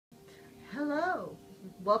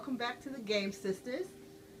Welcome back to the Game Sisters.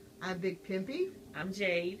 I'm Big Pimpy. I'm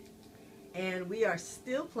Jade. And we are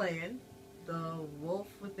still playing The Wolf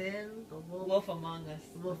Within, The Wolf Among Us.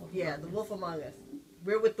 The Wolf Among Us.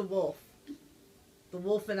 We're with the wolf. The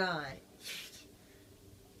wolf and I.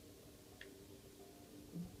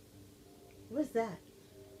 What's that?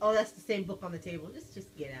 Oh, that's the same book on the table.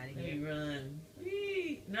 Just get out of here. Let me run.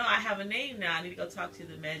 Whee. No, I have a name now. I need to go talk to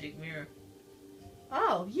the magic mirror.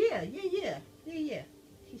 Oh, yeah. He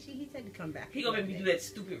said to come back. He gonna make me do that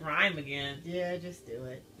stupid rhyme again. Yeah, just do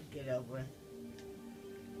it. Get over it.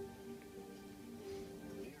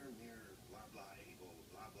 Mirror, mirror, blah, blah, able,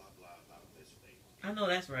 blah, blah, blah, about this fable. I know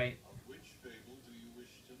that's right. Of which fable do you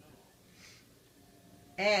wish to know?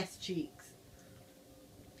 Ass cheeks.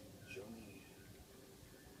 Show me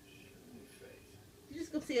faith. You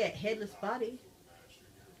just gonna see that headless body. Magic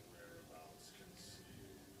of whereabouts concealed.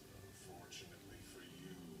 Unfortunately for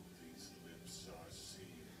you, these lips are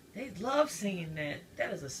sealed. They love singing that.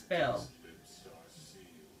 That is a spell. These lips are sealed.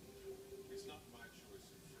 It's not my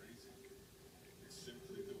choice of phrasing. It's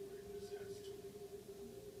simply the way this has to be.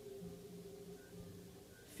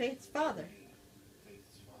 Faith's father.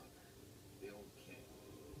 Faith's father, the old king.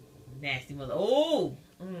 Nasty mother. Oh!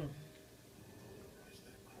 Is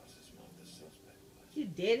that across his mouth the suspect was? You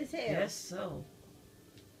dead as hell. Yes, so.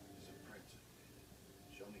 He's a prince.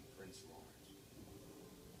 Show me Prince Lawrence.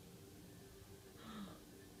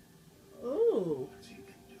 Ooh, What's he been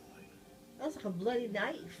doing? that's like a bloody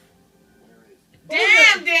knife. Where is he?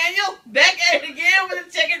 Damn, Daniel! Back at it again with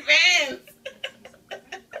the chicken fans!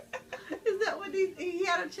 Is that what he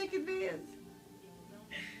had on chicken vans?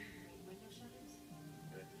 Window shutters?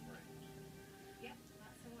 Red frames. Yep,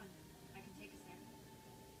 that's the one. I can take us there.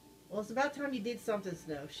 Well, it's about time you did something,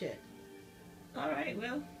 Snow. Shit. Alright,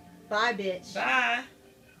 well, Bye, bitch. bye.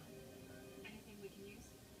 Anything we can use?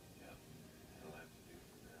 That'll have to do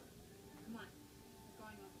for now. Come on. We're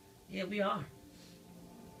going over. Yeah, we are.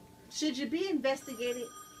 Should you be investigating?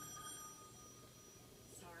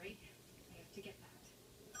 Sorry. I have to get that.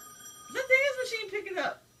 The dance machine pick it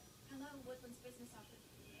up. Hello, Woodland's business office.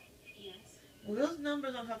 Yes. Were those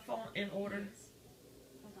numbers on her phone in order?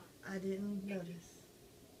 Hold on. I didn't notice.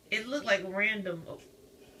 It looked like random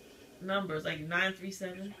numbers, like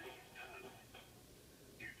 937.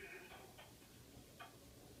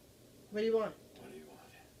 What do you want? What do you want?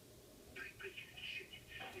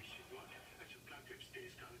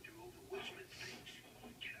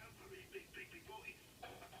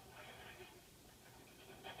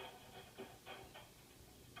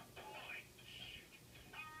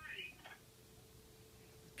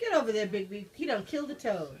 Get over there, Big B. He done killed a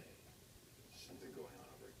toad. Something going on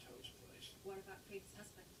over at Toad's place. What about Faith's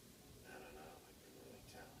husband? I don't know. I can really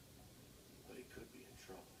tell. But he could be in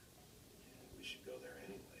trouble. And we should go there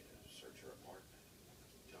anyway to search her apartment.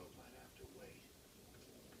 Toad might have to wait.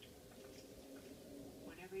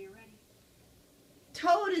 Whenever you're ready.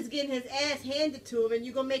 Toad is getting his ass handed to him, and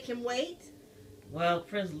you gonna make him wait? Well,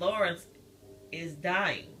 Prince Lawrence is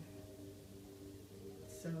dying.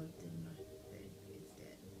 So did my thing. It's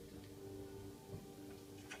dead.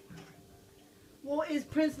 Well, is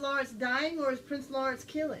Prince Lawrence dying or is Prince Lawrence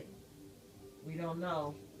killing? We don't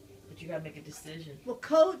know, but you gotta make a decision. Well,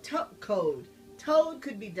 Toad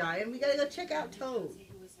could be dying. We gotta go check out Toad. See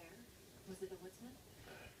who was there? Was it the woodsman?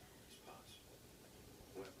 It's possible.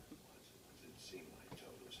 Whoever it was, it didn't seem like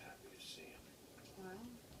Toad was happy to see him. Well,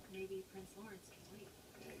 maybe Prince Lawrence can wait.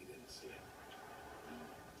 Yeah, he didn't see him.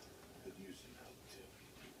 Could use some help, too.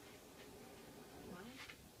 Well,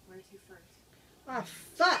 where to first? Oh,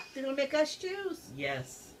 fuck. They're gonna make us choose.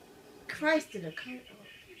 Yes. Christ in a car.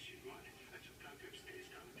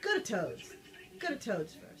 Go to Toad's. Go to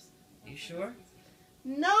Toad's first. You sure?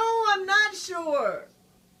 No, I'm not sure.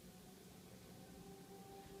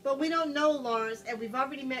 But we don't know Lawrence, and we've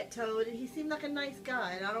already met Toad, and he seemed like a nice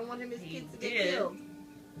guy, and I don't want him his He kids to get did. killed.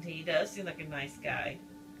 He does seem like a nice guy.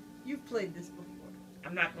 You've played this before.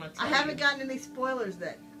 I'm not gonna tell I you. haven't gotten any spoilers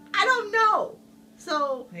then. I don't know.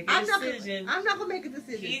 So Make a I'm not decision. gonna make a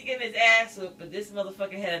decision. He's getting his ass whooped, but this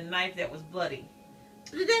motherfucker had a knife that was bloody.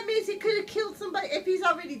 That means he could have killed somebody if he's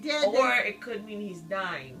already dead. Or it could mean he's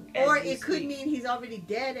dying. or as we it could speak. mean he's already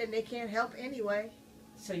dead and they can't help anyway.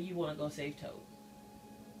 So you want to go save Toad?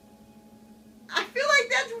 I feel like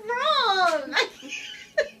that's wrong.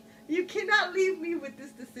 You cannot leave me with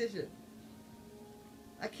this decision.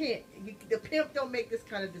 I can't. The pimp don't make this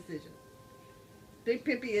kind of decision. Big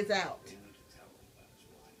Pimpy is out. You need to tell him about his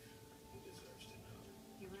wife. He deserves to know.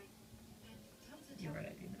 You're right. And Toad's a You're Toad.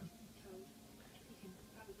 right, I do know. Toad. He can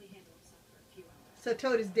probably handle himself for a few hours. So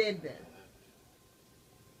Toad is dead then.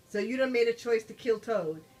 So you done made a choice to kill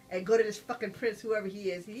Toad, and go to this fucking prince, whoever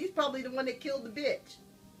he is. He's probably the one that killed the bitch.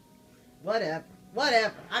 Whatever.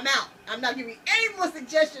 Whatever. I'm out. I'm not giving you any more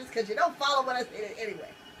suggestions because you don't follow what I say anyway.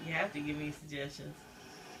 You have to give me suggestions.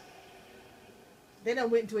 Then I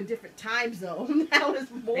went into a different time zone. Now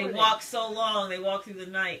it's morning. They walk so long. They walk through the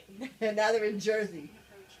night. And now they're in Jersey.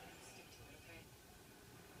 Approach and stick to it, okay?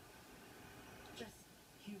 Just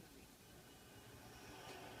humor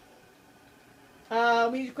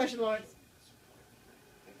me. We need a question, Lawrence. I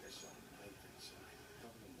think I saw a knife inside,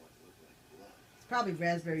 covered in what looked like blood. It's probably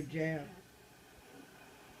raspberry jam.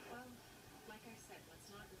 Well, like I said,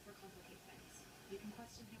 let's not overcomplicate things. You can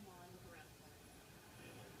question him while I look around for him.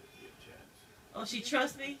 And with the objects. Oh, she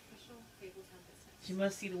trusts me? Official Fabletown business. She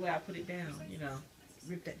must see the way I put it down, you know.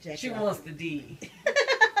 Rip that jacket She off. wants the D.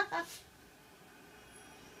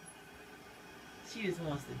 She just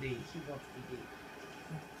wants the D. She wants to be.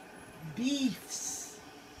 Beefs.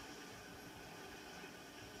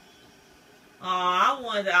 Oh, I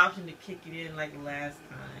wanted the option to kick it in like last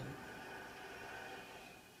time.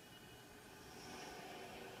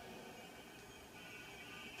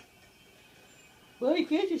 Well, you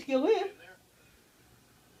can't just go in. In there?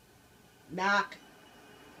 Knock.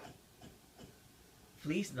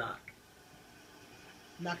 Please knock.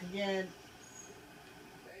 Knock again.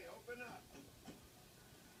 Hey, open up.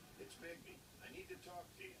 It's Bigby. I need to talk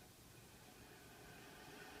to you.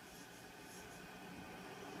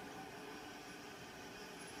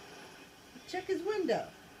 Check his window.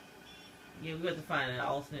 Yeah, we have to find an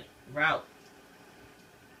alternate route.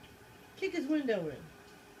 Kick his window in.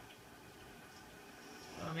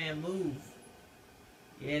 Oh man, move.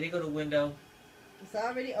 Yeah, they go to window. It's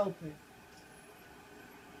already open.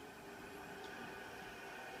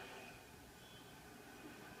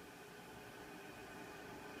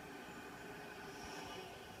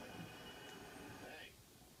 Hey.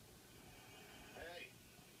 Hey.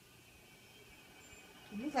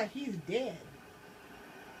 It looks like he's dead.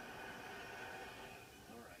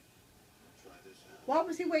 All right. I'll try this out. Why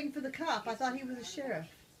was he waiting for the cop? I thought he was a sheriff.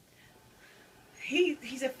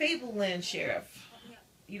 He's a Fableland sheriff.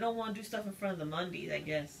 You don't want to do stuff in front of the Mundies, I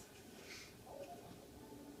guess.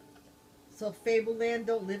 So Fableland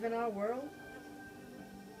don't live in our world?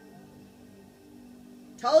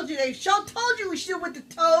 Told you told you we should with the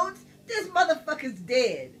Toads. This motherfucker's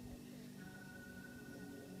dead.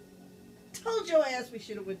 Told your ass we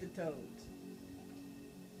should have with the Toads.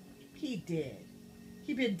 He dead.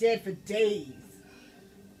 He been dead for days.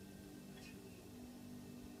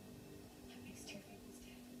 That makes two Fables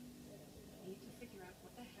dead. I need to figure out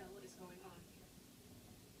what the hell is going on here.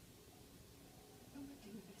 Who would do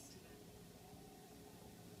this to them?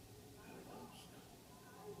 Who knows?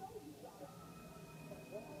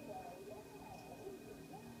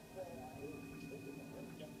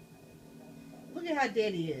 Look at how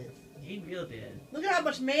dead he is. He real dead. Look at how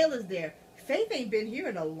much mail is there. Faith ain't been here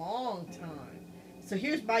in a long time. So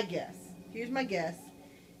here's my guess.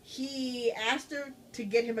 He asked her to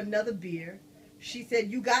get him another beer. She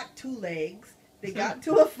said, "You got two legs." They got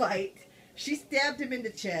into a fight. She stabbed him in the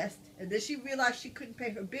chest. And then she realized she couldn't pay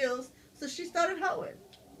her bills. So she started hoeing.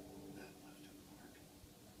 That left a mark.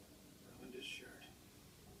 Ruined his shirt.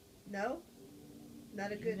 No?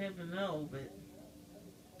 Not a You good... never know, but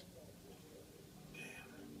Damn.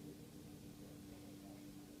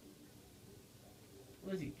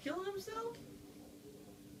 was he killing himself?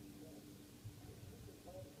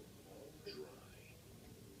 Dry.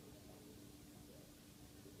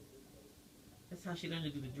 That's how she learned to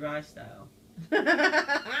do the dry style. What are they?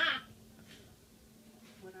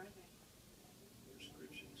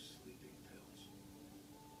 Prescription sleeping pills.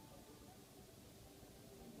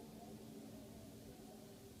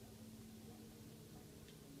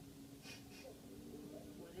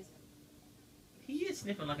 What is it? He is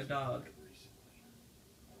sniffing like a dog. Recently.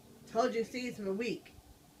 Told you, see, it's been a week.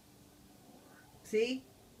 See?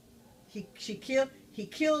 She killed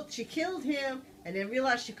him and then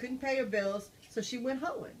realized she couldn't pay her bills, so she went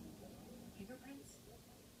hoeing. Fingerprints?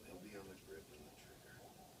 They'll be on the grip and the trigger.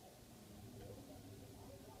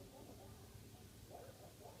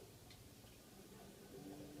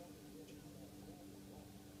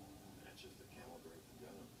 Matches the caliber of the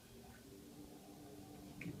gun on the floor.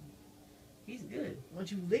 He's good. Why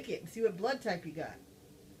don't you lick it and see what blood type you got?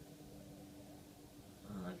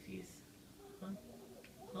 Oh, if he's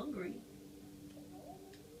hungry.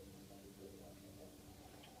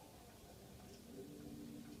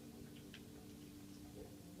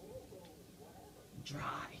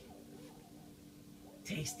 Dry.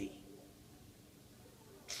 Tasty.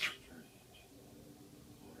 Strange.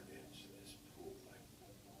 Hard edge to this pool, like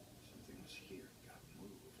something was here, got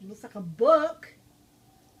moved. Looks like a book.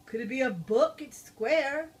 Could it be a book? It's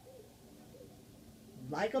square.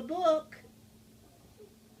 Like a book.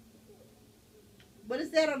 What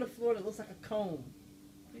is that on the floor that looks like a comb?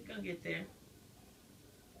 We're gonna get there.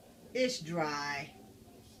 It's dry.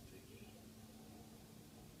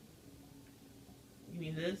 You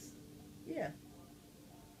mean this? Yeah.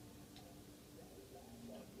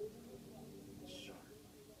 Sharp.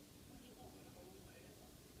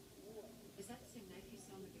 Is that the same knife you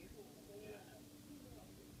saw in the beer? Yeah.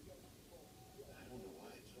 I don't know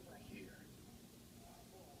why it's over here.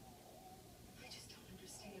 I just don't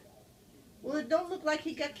understand. Well, it don't look like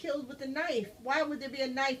he got killed with a knife. Why would there be a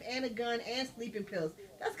knife and a gun and sleeping pills?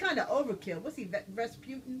 That's kind of overkill. What's he,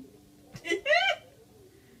 Rasputin?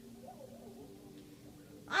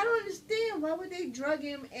 I don't understand. Why would they drug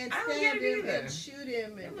him and I don't stab get it him either. and shoot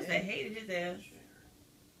him? They And, must have hated his ass.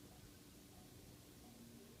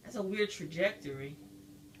 That's a weird trajectory.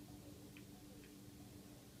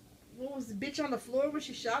 what was the bitch on the floor when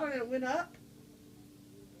she shot him and it went up?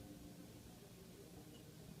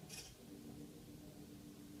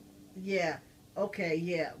 Yeah. Okay,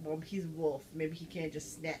 yeah. Well, he's a wolf. Maybe he can't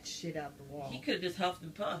just snatch shit out the wall. He could have just huffed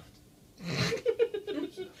and puffed. Stand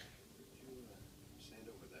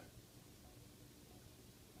over there.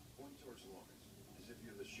 Point towards Lawrence, as if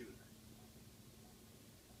you're the shooter.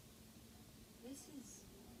 This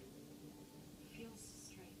feels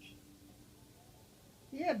strange.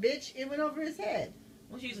 Yeah, bitch. It went over his head.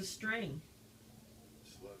 Why don't you use a string? The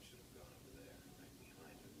slug should have gone over there, right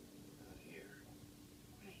behind him, not here.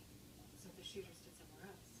 Right. So the shooter stood somewhere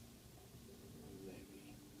else.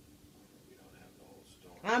 Maybe. We don't have the whole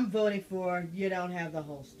story. I'm voting for you don't have the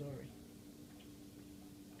whole story.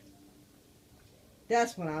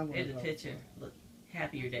 That's what I'm going There's to a vote picture. Look,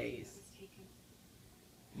 happier It days. was taken.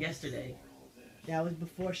 Yesterday. For all this. for. That was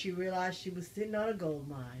before she realized she was sitting on a gold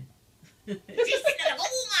mine. She's sitting in a gold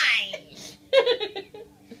mine.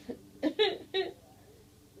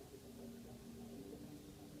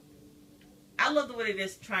 I love the way they're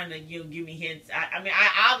just trying to give me hints. I mean,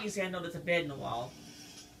 I obviously I know there's a bed in the wall.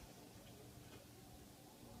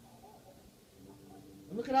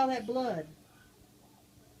 Look at all that blood.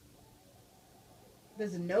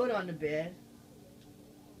 There's a note on the bed.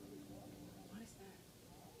 What is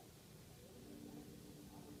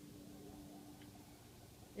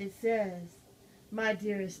that? It says, "My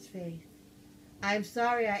dearest Faith, I'm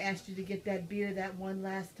sorry I asked you to get that beer that one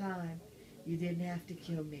last time. You didn't have to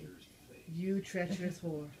kill me. Here's fate. You treacherous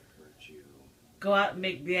whore. Hurt you. Go out and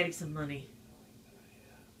make Daddy some money.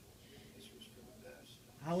 This was for the best.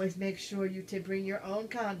 Always make sure you to bring your own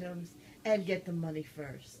condoms and get the money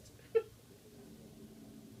first.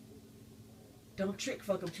 Don't trick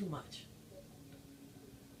fuck him too much.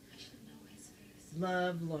 I should know his face.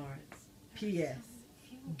 Love, Lawrence. P.S.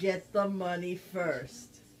 Few Get the money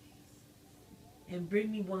first." And bring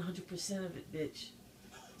me 100% of it, bitch.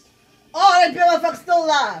 Oh, that bill motherfucker's still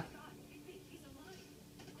alive. He's alive.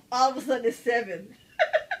 All of a sudden it's 7.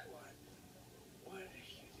 What are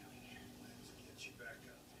you doing here? Let's get you back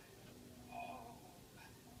up. Oh.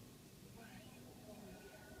 What are you doing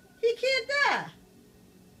here? He can't die.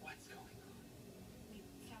 What's going on? We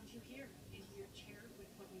found you here, in your chair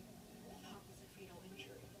with what we thought was a fatal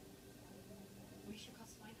injury. We should call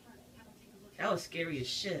Swinehart. Have him take a look. That was scary as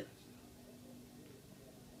shit.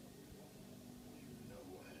 You know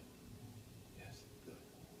what? Yes, good.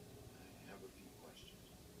 I have a few questions.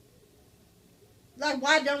 Like,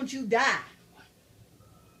 why don't you die?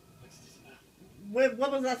 What's this about? When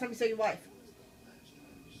was the last time you saw your wife? When was the last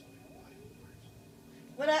time you saw your wife,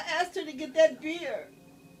 Lawrence? When I asked her to get that beer.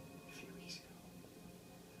 A few weeks ago.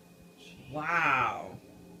 She Wow.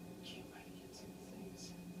 came right against some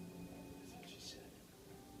things. That's what she said.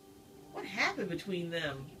 What happened between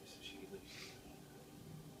them? So she could leave.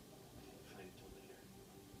 Didn't find it till later.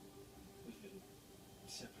 We've been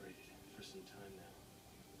separated for some time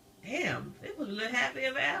now. Damn, they would live happily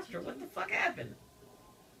ever after. What the fuck happened?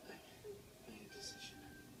 I made a decision.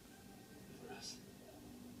 For us.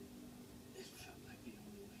 It felt like the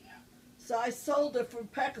only way out. So I sold her for a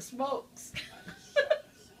pack of smokes. I shot myself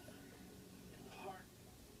in the heart.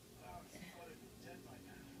 I thought I'd be dead by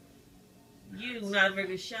now. You not a very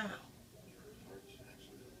good shot. Your heart's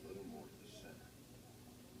actually a little more to the center.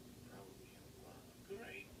 Probably have a lot.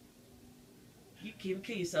 Great. You can't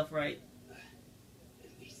kill yourself right. At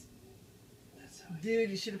least that's how I Dude,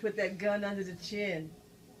 you should have put that gun under the chin.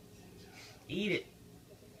 things are. Eat it.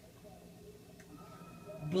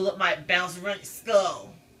 Bullet might bounce around your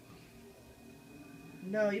skull.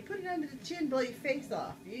 No, you put it under the chin, blow your face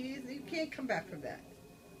off. You can't come back from that.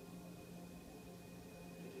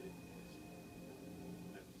 I did it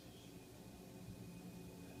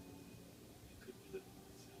because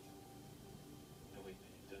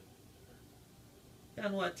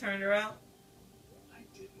Done what? Turned her out? I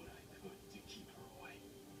did what I could to keep her away.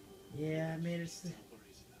 Yeah, I made her. Still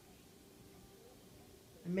worries about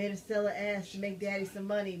me. I made her sell her ass to make daddy some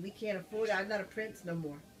money. We can't afford it. I'm not a prince no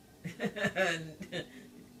more.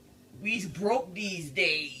 We's broke these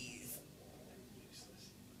days.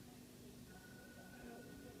 Useless. I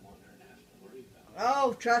don't want her to have to worry about me.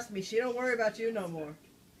 Oh, trust me, she don't worry about you no more.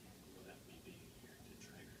 Without me being here to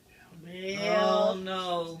drag her down. Oh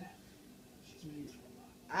no. She's been through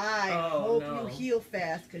a lot. I Oh, hope no. you heal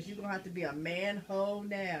fast, because you're going to have to be a man-ho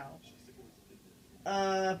now. She's the one who's been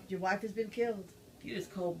there Your wife has been killed. You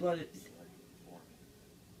just cold-blooded. for me.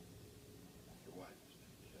 Your wife has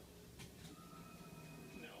been killed.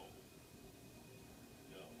 No.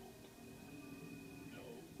 No. No.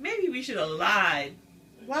 Maybe we should have lied.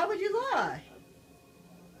 Why would you lie?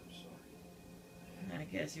 I'm sorry. I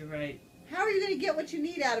guess you're right. How are you going to get what you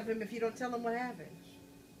need out of him if you don't tell him what happened?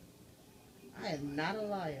 I am not a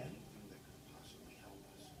liar. Anything that could possibly help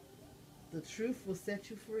us. The truth will set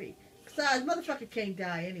you free. Besides, motherfucker can't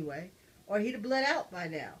die anyway. Or he'd have bled out by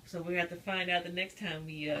now. So we have to find out the next time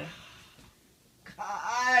we, God.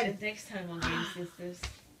 the next time on Game Sisters.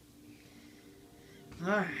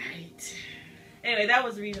 Alright. Anyway, that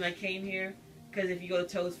was the reason I came here. Because if you go to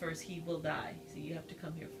Toad's first, he will die. So you have to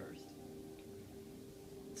come here first.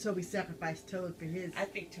 So we sacrificed Toad for his I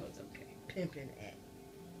think Toad's okay. pimping act.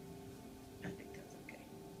 I think Toad's okay.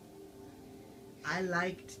 I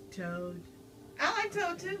liked Toad. I like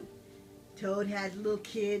Toad too. Toad had little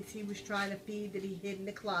kids he was trying to feed that he hid in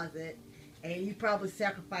the closet. And you probably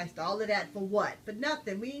sacrificed all of that for what? For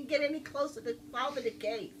nothing. We didn't get any closer to solving the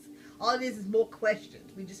case. All it is more questions.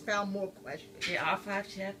 We just found more questions. There are 5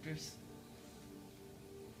 chapters.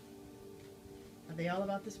 Are they all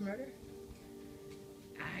about this murder?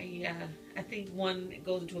 I think one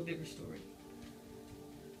goes into a bigger story.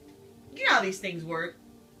 You know how these things work.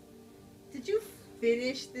 Did you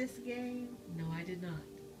finish this game? No, I did not.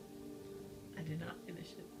 I did not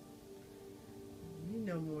finish it. You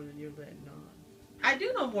know more than you're letting on. I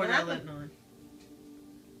do know more than I'm What letting on.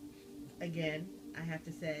 Again, I have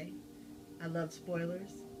to say, I love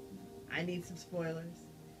spoilers. I need some spoilers.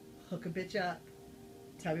 Hook a bitch up.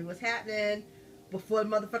 Tell me what's happening before the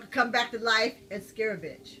motherfucker come back to life and scare a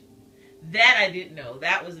bitch. That I didn't know.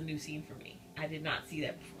 That was a new scene for me. I did not see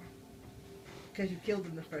that before. Because you killed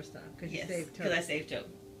him the first time. Because Yes, you saved because Toad. I saved Toad.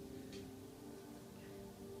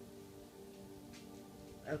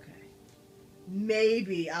 Okay.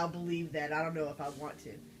 Maybe I'll believe that. I don't know if I want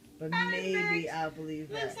to. But maybe I'll believe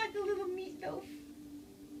that. Looks like a little meatloaf.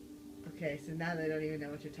 Okay, so now they don't even know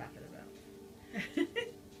what you're talking about.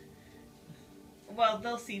 Well,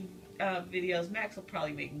 they'll see videos. Max will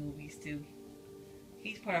probably make movies too.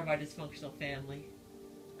 He's part of our dysfunctional family.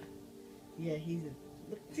 Yeah, he's a...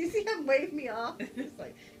 Look, do you see him wave me off? It's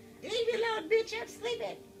like, leave me alone, bitch, I'm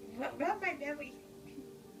sleeping. What my daddy?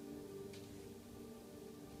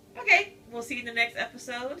 Okay, we'll see you in the next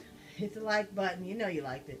episode. Hit the like button. You know you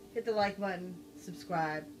liked it. Hit the like button,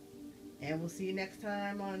 subscribe, and we'll see you next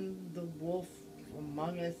time on The Wolf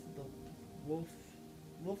Among Us. The Wolf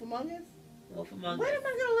Among Us? Wolf Among When Us. am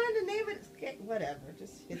I going to learn the name of this game? Whatever,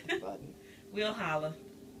 just hit the button. We'll holla.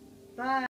 Bye.